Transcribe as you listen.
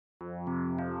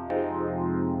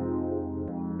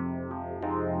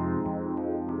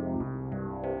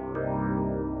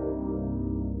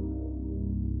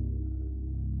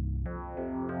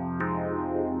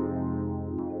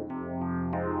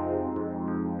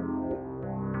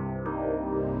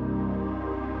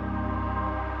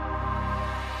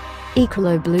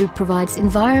EcoloBlue provides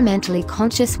environmentally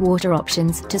conscious water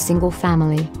options to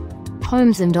single-family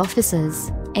homes and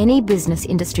offices, any business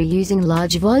industry using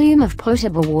large volume of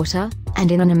potable water,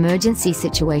 and in an emergency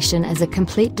situation as a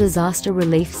complete disaster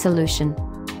relief solution.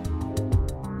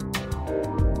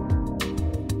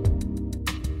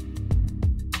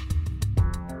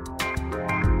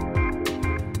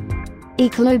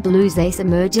 EcoloBlue's A.C.E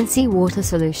emergency water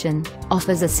solution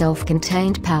offers a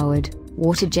self-contained powered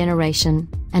water generation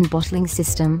and bottling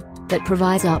system that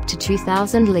provides up to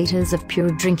 2,000 liters of pure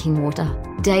drinking water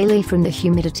daily from the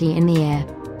humidity in the air.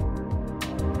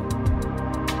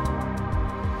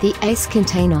 The A.C.E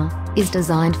container is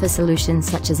designed for solutions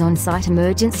such as on-site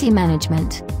emergency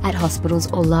management, at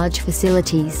hospitals or large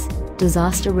facilities,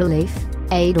 disaster relief,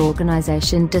 aid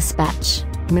organization dispatch,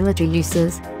 military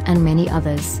uses, and many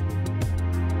others.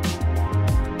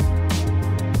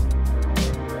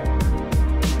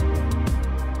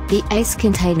 The A.C.E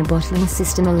container bottling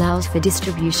system allows for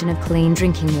distribution of clean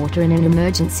drinking water in an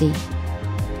emergency.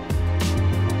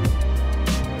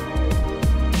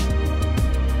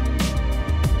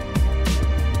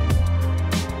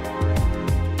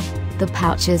 The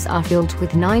pouches are filled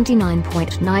with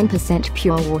 99.9%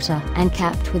 pure water and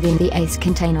capped within the A.C.E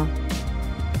container.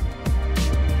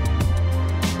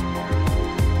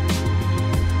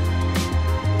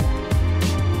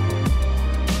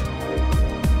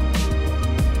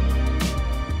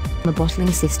 The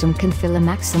bottling system can fill a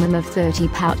maximum of 30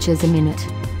 pouches a minute.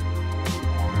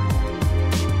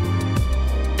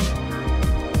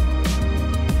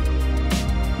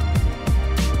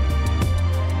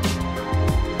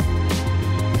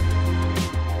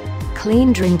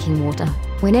 Clean drinking water,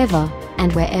 whenever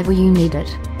and wherever you need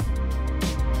it.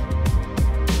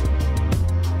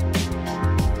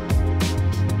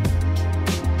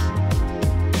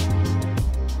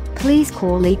 Please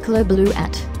call EcoloBlue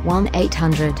at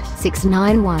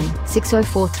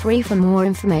 1-800-691-6043 for more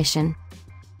information.